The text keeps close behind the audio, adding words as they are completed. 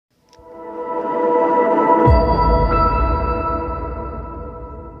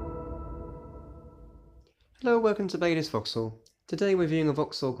welcome to Baylis Vauxhall. Today we're viewing a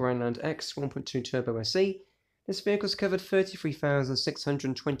Vauxhall Grandland X 1.2 Turbo SE. This vehicle's covered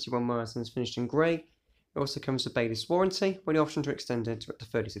 33,621 miles and is finished in grey. It also comes with Baylis warranty with the option to extend it to up to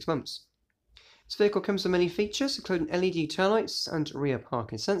 36 months. This vehicle comes with many features including LED taillights and rear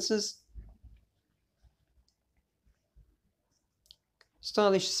parking sensors,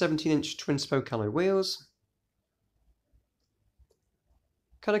 stylish 17-inch twin-spoke alloy wheels,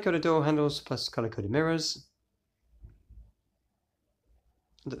 colour-coded door handles plus colour-coded mirrors,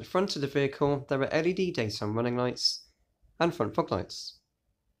 and at the front of the vehicle there are LED daytime running lights and front fog lights.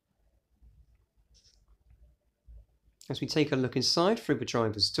 As we take a look inside through the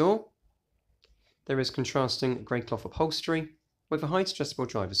driver's door, there is contrasting grey cloth upholstery with a height adjustable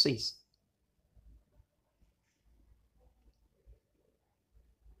driver's seat.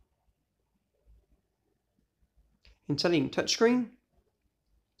 Intelligent touchscreen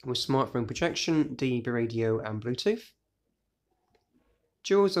with smartphone projection, DAB radio and Bluetooth.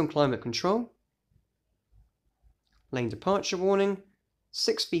 Dual zone climate control. Lane departure warning.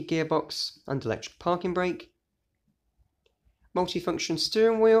 6-speed gearbox and electric parking brake. Multifunction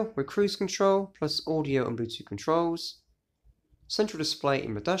steering wheel with cruise control plus audio and Bluetooth controls. Central display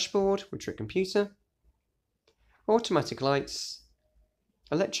in the dashboard with trip computer. Automatic lights.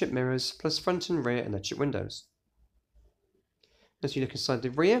 Electric mirrors plus front and rear electric windows. As you look inside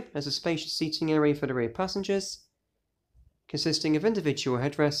the rear, there's a spacious seating area for the rear passengers, consisting of individual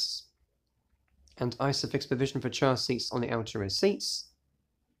headrests and ISOFIX provision for child seats on the outer rear seats.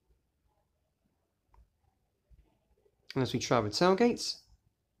 And as we try the tailgate,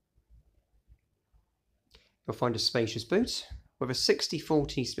 you'll find a spacious boot with a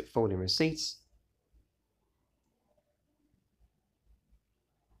 60/40 split folding rear seats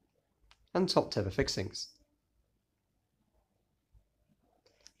and top tether fixings.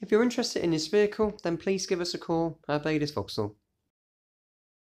 If you're interested in this vehicle, then please give us a call at Baylis Vauxhall.